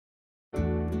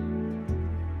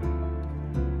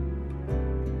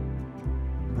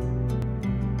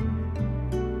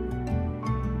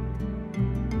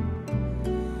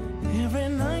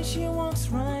walks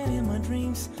right in my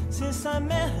dreams since I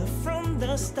met her from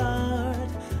the start.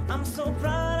 I'm so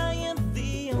proud I am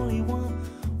the only one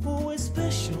who is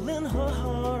special in her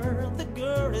heart. The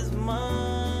girl is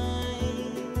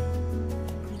mine.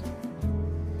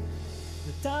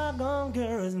 The doggone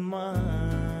girl is mine.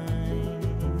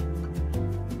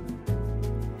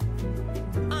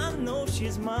 I know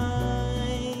she's mine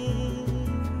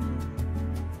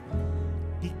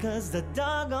because the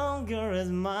doggone girl is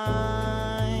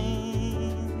mine.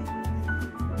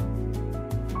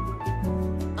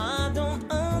 I don't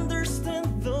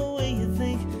understand the way you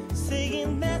think,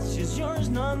 saying that she's yours,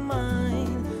 not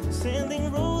mine.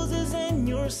 Sending roses and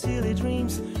your silly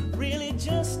dreams, really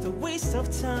just a waste of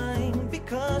time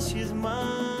because she's mine.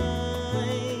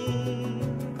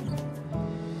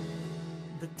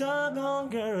 The doggone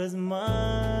girl is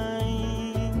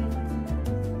mine.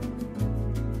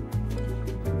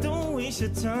 Don't waste your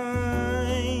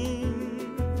time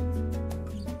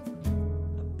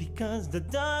because the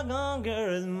doggone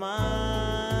girl is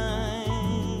mine.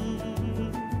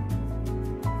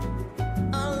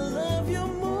 I love you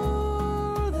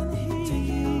more than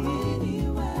he,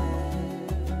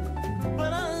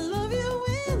 but I love you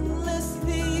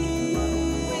endlessly.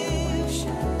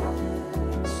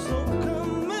 So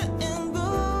come and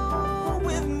go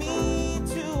with me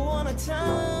to on a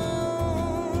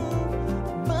town,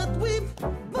 but we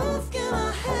both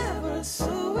cannot have her,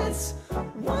 so it's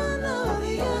one or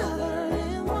the other.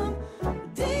 And one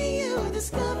day you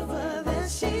discover that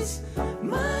she's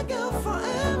my girl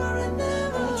forever and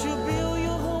ever. Don't you build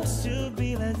your hopes to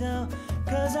be let down,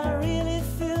 cause I really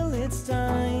feel it's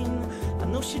time. I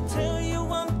know she'll tell you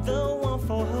I'm the one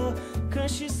for her,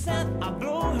 cause she said I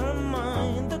blow her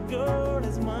mind. The girl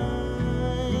is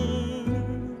mine.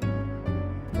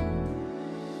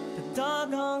 The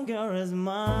doggone girl is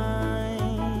mine.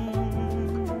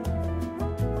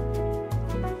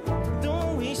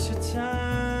 Don't waste your time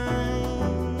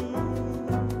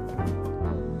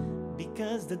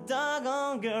because the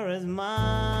doggone girl is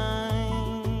mine.